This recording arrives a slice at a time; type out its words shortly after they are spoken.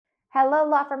Hello,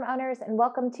 law firm owners, and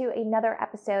welcome to another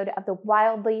episode of the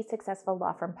Wildly Successful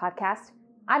Law Firm Podcast.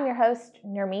 I'm your host,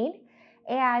 Nermeen,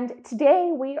 and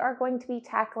today we are going to be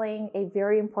tackling a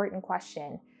very important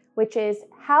question, which is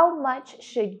how much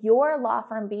should your law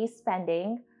firm be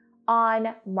spending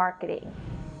on marketing?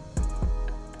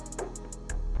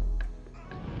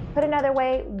 Put another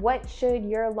way, what should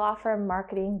your law firm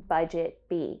marketing budget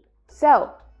be?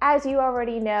 So, as you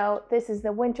already know, this is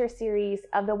the winter series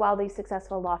of the Wildly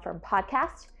Successful Law Firm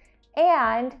Podcast,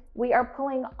 and we are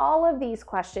pulling all of these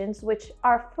questions, which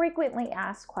are frequently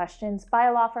asked questions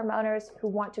by law firm owners who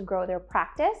want to grow their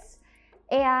practice.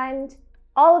 And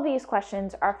all of these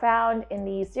questions are found in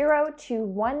the 0 to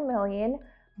 1 million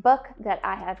book that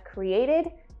I have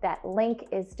created. That link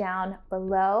is down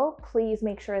below. Please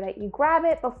make sure that you grab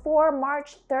it before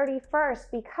March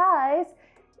 31st, because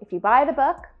if you buy the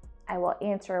book, I will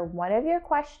answer one of your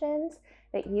questions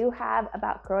that you have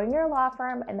about growing your law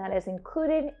firm, and that is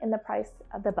included in the price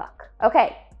of the book.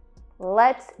 Okay,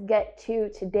 let's get to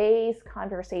today's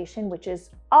conversation, which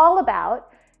is all about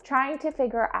trying to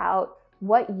figure out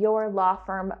what your law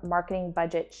firm marketing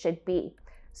budget should be.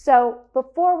 So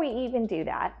before we even do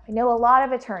that, I know a lot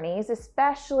of attorneys,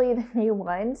 especially the new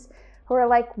ones, who are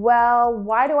like, well,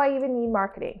 why do I even need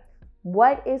marketing?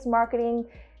 What is marketing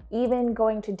even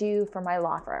going to do for my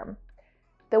law firm?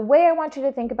 The way I want you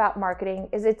to think about marketing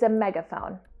is it's a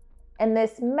megaphone. And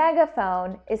this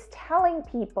megaphone is telling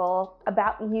people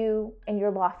about you and your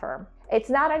law firm. It's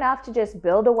not enough to just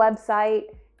build a website,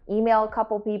 email a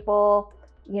couple people,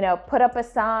 put up a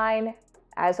sign,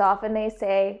 as often they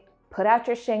say, put out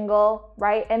your shingle,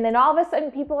 right? And then all of a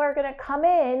sudden people are gonna come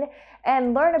in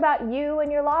and learn about you and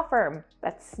your law firm.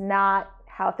 That's not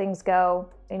how things go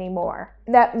anymore.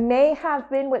 That may have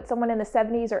been what someone in the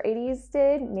 70s or 80s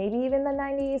did, maybe even the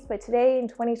 90s, but today in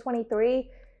 2023,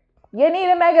 you need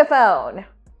a megaphone.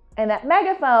 And that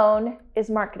megaphone is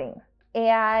marketing.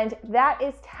 And that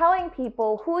is telling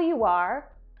people who you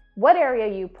are, what area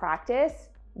you practice,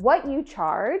 what you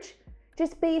charge,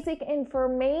 just basic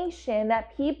information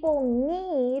that people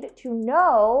need to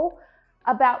know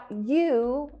about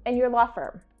you and your law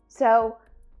firm. So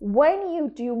when you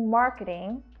do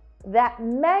marketing, that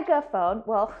megaphone,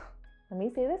 well, let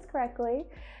me say this correctly.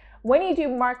 When you do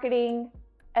marketing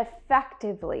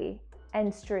effectively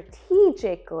and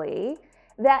strategically,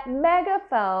 that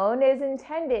megaphone is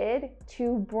intended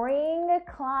to bring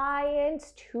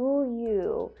clients to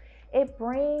you. It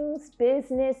brings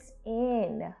business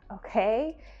in,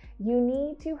 okay? You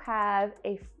need to have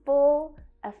a full,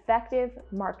 effective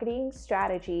marketing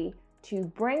strategy to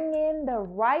bring in the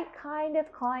right kind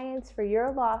of clients for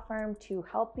your law firm to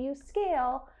help you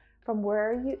scale from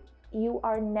where you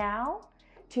are now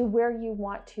to where you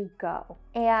want to go.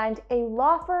 And a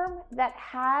law firm that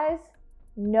has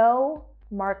no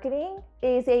marketing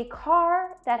is a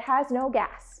car that has no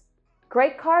gas.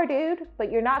 Great car, dude,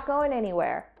 but you're not going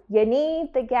anywhere. You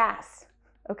need the gas,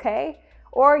 okay?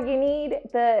 Or you need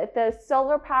the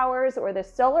solar powers or the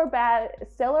solar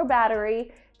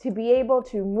battery to be able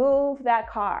to move that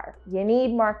car. You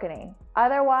need marketing.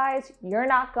 Otherwise, you're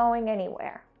not going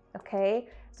anywhere, okay?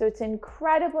 So it's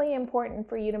incredibly important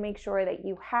for you to make sure that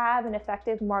you have an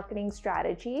effective marketing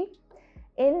strategy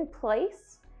in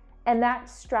place, and that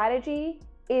strategy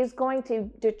is going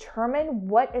to determine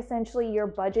what essentially your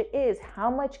budget is. How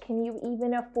much can you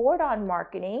even afford on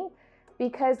marketing?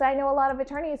 Because I know a lot of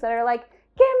attorneys that are like,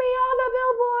 give me all the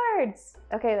billboards.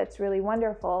 Okay, that's really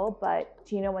wonderful, but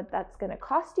do you know what that's gonna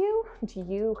cost you? Do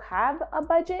you have a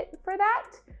budget for that?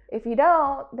 If you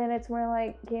don't, then it's more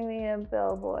like, give me a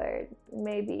billboard,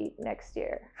 maybe next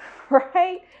year,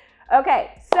 right?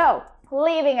 Okay, so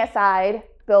leaving aside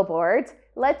billboards,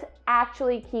 let's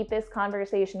actually keep this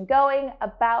conversation going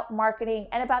about marketing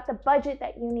and about the budget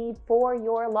that you need for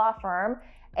your law firm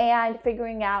and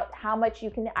figuring out how much you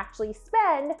can actually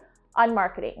spend on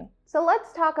marketing. So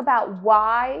let's talk about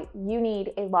why you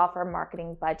need a law firm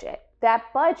marketing budget.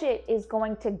 That budget is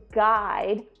going to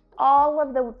guide all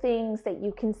of the things that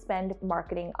you can spend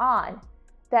marketing on.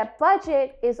 That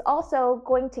budget is also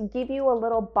going to give you a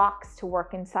little box to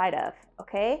work inside of,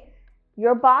 okay?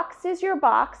 Your box is your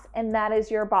box, and that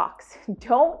is your box.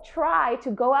 Don't try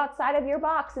to go outside of your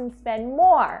box and spend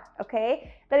more,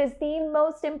 okay? That is the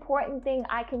most important thing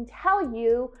I can tell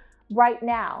you right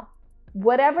now.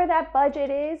 Whatever that budget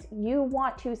is, you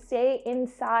want to stay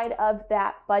inside of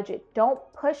that budget. Don't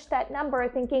push that number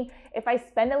thinking if I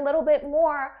spend a little bit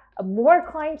more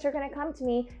clients are going to come to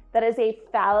me. That is a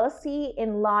fallacy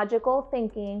in logical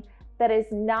thinking. That is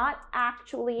not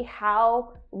actually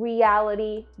how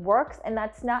reality works, and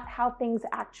that's not how things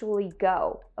actually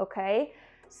go, okay?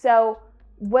 So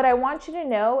what I want you to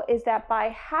know is that by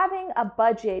having a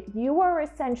budget, you are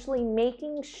essentially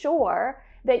making sure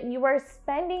that you are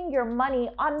spending your money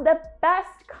on the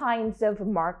best kinds of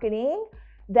marketing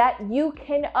that you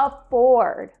can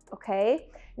afford, okay?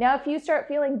 Now, if you start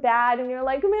feeling bad and you're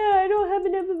like, man, I don't have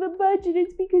enough of a budget,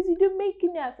 it's because you don't make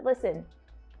enough. Listen,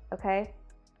 okay?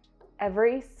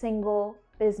 Every single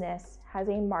business has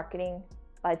a marketing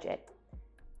budget.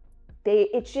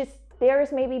 It's just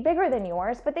theirs may be bigger than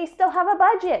yours, but they still have a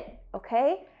budget,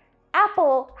 okay?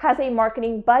 Apple has a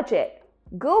marketing budget.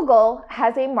 Google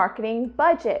has a marketing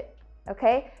budget,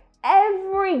 okay?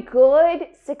 Every good,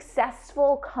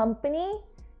 successful company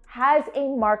has a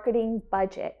marketing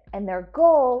budget, and their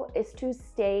goal is to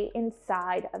stay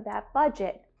inside of that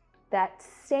budget. That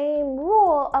same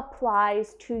rule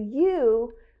applies to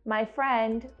you, my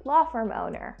friend, law firm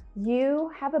owner.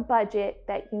 You have a budget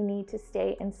that you need to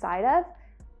stay inside of,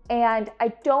 and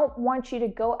I don't want you to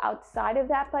go outside of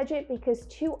that budget, because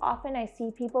too often I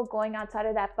see people going outside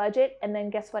of that budget, and then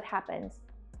guess what happens?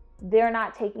 They're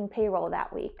not taking payroll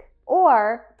that week.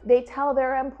 Or they tell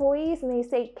their employees and they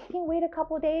say, can you wait a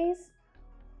couple days?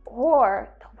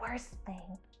 Or the worst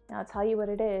thing, and I'll tell you what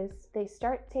it is, they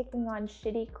start taking on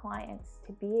shitty clients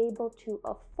to be able to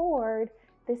afford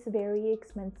this very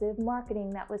expensive marketing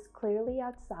that was clearly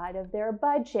outside of their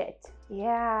budget.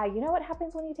 Yeah, you know what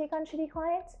happens when you take on shitty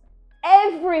clients?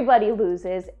 Everybody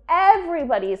loses.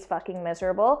 Everybody is fucking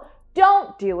miserable.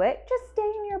 Don't do it. Just stay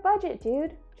in your budget,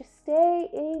 dude. Just stay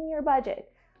in your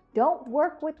budget. Don't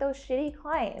work with those shitty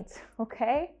clients,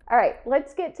 okay? All right,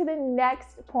 let's get to the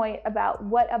next point about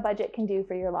what a budget can do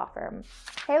for your law firm.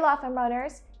 Hey, law firm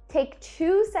owners, take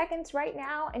 2 seconds right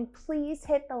now and please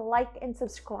hit the like and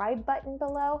subscribe button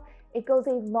below. It goes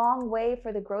a long way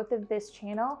for the growth of this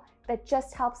channel. That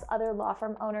just helps other law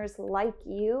firm owners like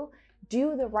you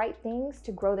do the right things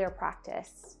to grow their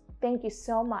practice. Thank you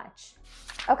so much.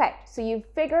 Okay, so you've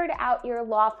figured out your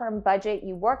law firm budget.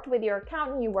 You worked with your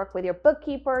accountant, you worked with your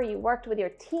bookkeeper, you worked with your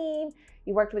team,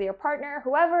 you worked with your partner,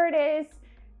 whoever it is.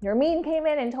 Nermeen came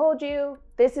in and told you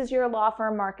this is your law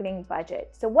firm marketing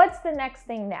budget. So what's the next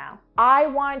thing now? I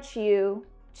want you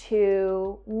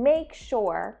to make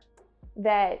sure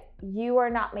that you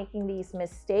are not making these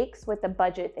mistakes with the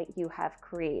budget that you have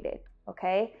created,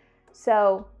 okay?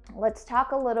 So let's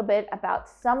talk a little bit about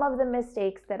some of the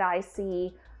mistakes that I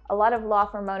see a lot of law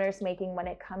firm owners making when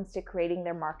it comes to creating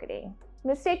their marketing.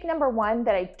 Mistake number one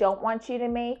that I don't want you to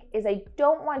make is I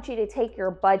don't want you to take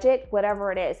your budget,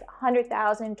 whatever it is,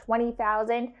 100,000,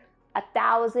 20,000,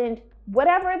 1,000,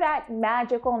 whatever that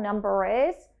magical number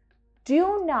is,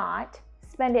 do not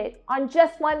spend it on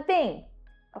just one thing,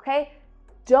 okay?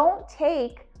 Don't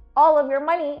take all of your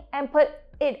money and put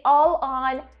it all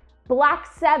on Black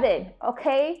 7,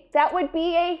 okay? That would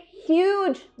be a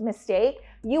huge mistake.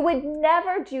 You would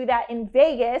never do that in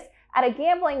Vegas at a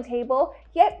gambling table,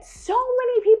 yet so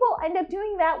many people end up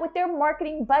doing that with their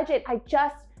marketing budget.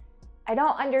 I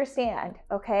don't understand,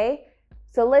 okay?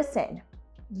 So listen,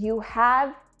 you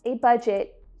have a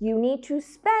budget. You need to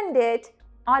spend it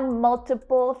on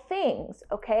multiple things,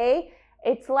 okay?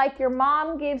 It's like your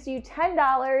mom gives you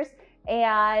 $10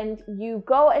 and you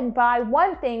go and buy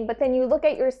one thing, but then you look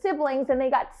at your siblings and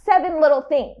they got 7 little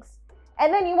things.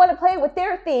 And then you want to play with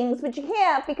their things, but you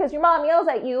can't because your mom yells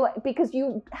at you because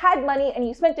you had money and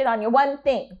you spent it on your one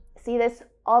thing. See this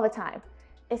all the time,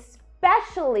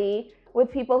 especially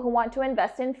with people who want to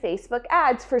invest in Facebook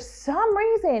ads. For some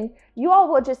reason, you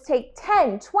all will just take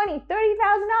 $10, $20, $30,000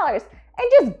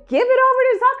 and just give it over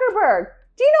to Zuckerberg.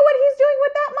 Do you know what he's doing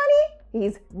with that money?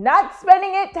 He's not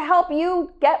spending it to help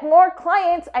you get more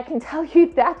clients. I can tell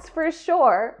you that's for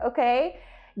sure, okay?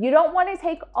 You don't want to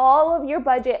take all of your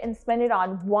budget and spend it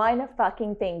on one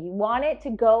fucking thing. You want it to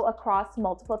go across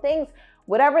multiple things,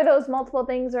 whatever those multiple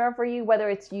things are for you, whether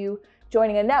it's you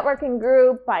joining a networking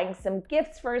group, buying some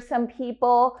gifts for some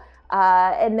people,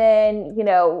 and then,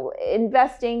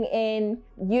 investing in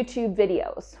YouTube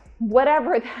videos,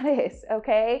 whatever that is,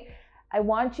 okay? I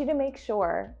want you to make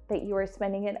sure that you are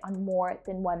spending it on more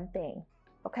than one thing.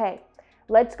 Okay,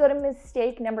 let's go to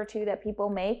mistake number 2 that people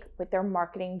make with their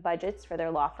marketing budgets for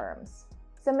their law firms.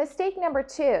 So mistake number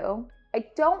 2, I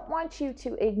don't want you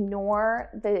to ignore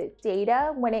the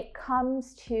data when it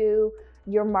comes to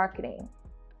your marketing.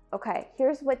 Okay,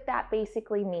 here's what that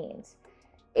basically means.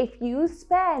 If you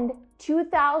spend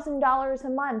 $2,000 a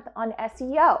month on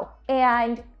SEO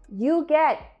and you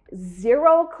get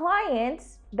 0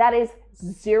 clients, that is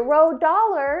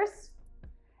 $0,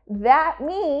 that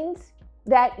means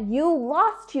that you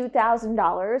lost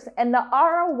 $2,000 and the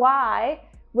ROI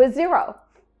was 0.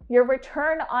 Your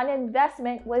return on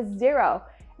investment was 0.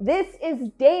 This is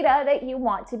data that you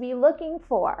want to be looking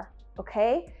for,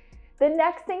 okay? The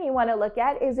next thing you want to look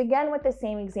at is, again, with the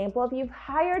same example, if you've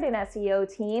hired an SEO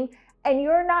team and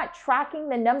you're not tracking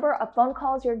the number of phone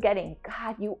calls you're getting.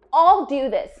 God, you all do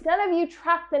this. None of you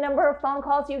track the number of phone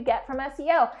calls you get from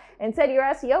SEO. Instead, your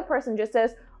SEO person just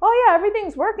says, oh yeah,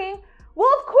 everything's working.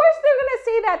 Well, of course they're gonna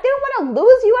say that. They don't wanna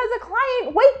lose you as a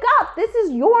client. Wake up, this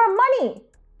is your money.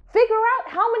 Figure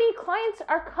out how many clients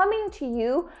are coming to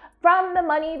you from the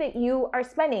money that you are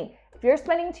spending. If you're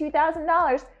spending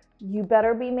 $2,000, you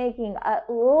better be making at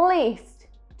least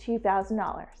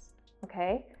 $2,000,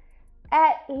 okay?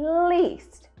 At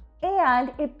least.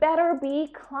 And it better be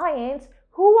clients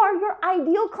who are your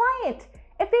ideal client.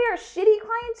 If they are shitty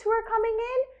clients who are coming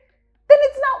in, then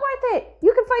it's not worth it.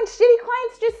 You can find shitty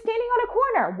clients just standing on a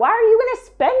corner. Why are you gonna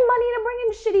spend money to bring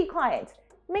in shitty clients?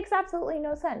 It makes absolutely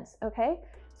no sense, okay?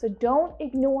 So don't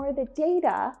ignore the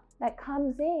data that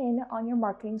comes in on your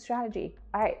marketing strategy.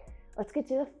 All right, let's get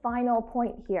to the final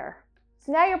point here.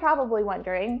 So now you're probably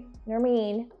wondering,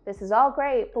 Nermeen, this is all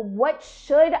great, but what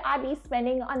should I be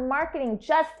spending on marketing?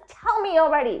 Just tell me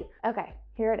already. Okay,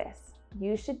 here it is.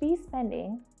 You should be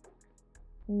spending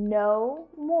no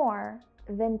more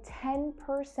than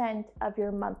 10% of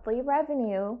your monthly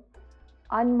revenue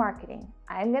on marketing.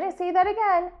 I'm gonna say that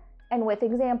again and with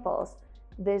examples.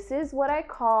 This is what I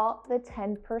call the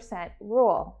 10%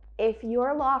 rule. If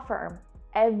your law firm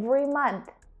every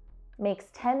month makes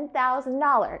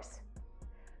 $10,000,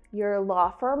 your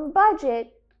law firm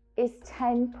budget is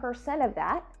 10% of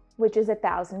that, which is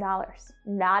 $1,000.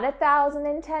 Not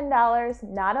 $1,010,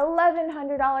 not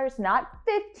 $1,100, not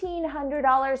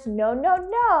 $1,500. No, no,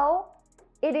 no.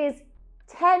 It is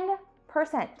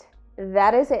 10%.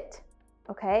 That is it,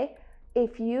 okay?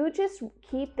 If you just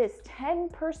keep this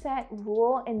 10%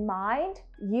 rule in mind,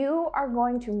 you are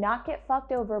going to not get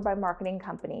fucked over by marketing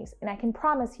companies. And I can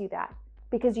promise you that,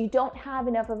 because you don't have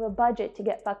enough of a budget to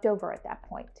get fucked over at that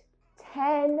point.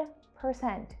 10%.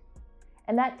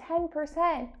 And that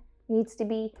 10% needs to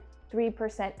be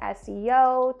 3%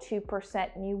 SEO,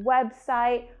 2% new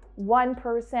website,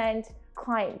 1%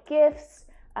 client gifts,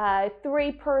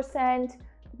 3%,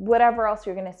 whatever else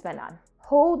you're gonna spend on.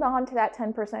 Hold on to that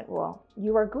 10% rule.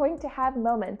 You are going to have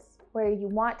moments where you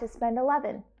want to spend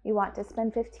 11, you want to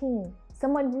spend 15.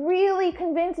 Someone really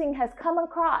convincing has come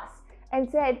across and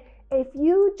said, if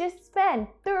you just spend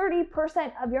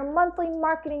 30% of your monthly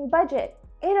marketing budget,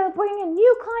 it'll bring in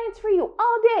new clients for you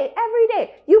all day, every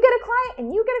day. You get a client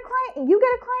and you get a client and you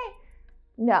get a client.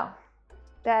 No,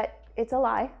 it's a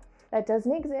lie. That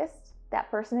doesn't exist. That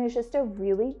person is just a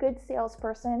really good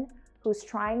salesperson who's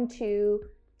trying to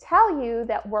tell you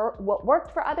that what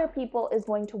worked for other people is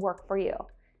going to work for you.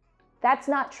 That's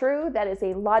not true. That is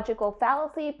a logical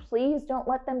fallacy. Please don't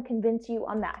let them convince you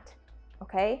on that,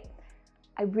 okay?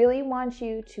 I really want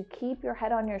you to keep your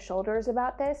head on your shoulders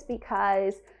about this,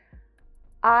 because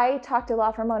I talk to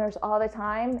law firm owners all the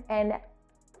time, and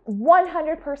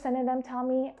 100% of them tell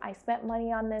me, I spent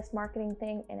money on this marketing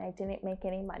thing and I didn't make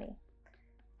any money.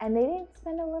 And they didn't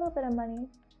spend a little bit of money.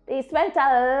 They spent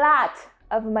a lot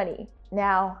of money.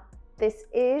 Now, this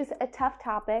is a tough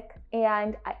topic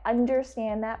and I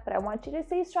understand that, but I want you to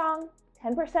stay strong.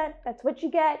 10%, that's what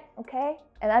you get, okay?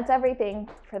 And that's everything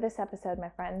for this episode, my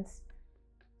friends.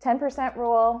 10%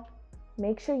 rule.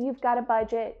 Make sure you've got a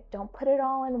budget. Don't put it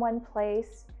all in one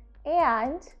place.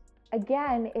 And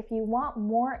again, if you want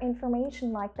more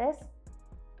information like this,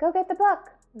 go get the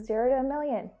book, 0 to a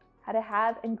Million, How to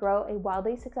Have and Grow a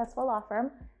Wildly Successful Law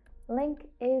Firm. Link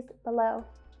is below.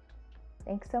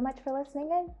 Thanks so much for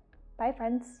listening in. Bye,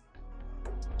 friends.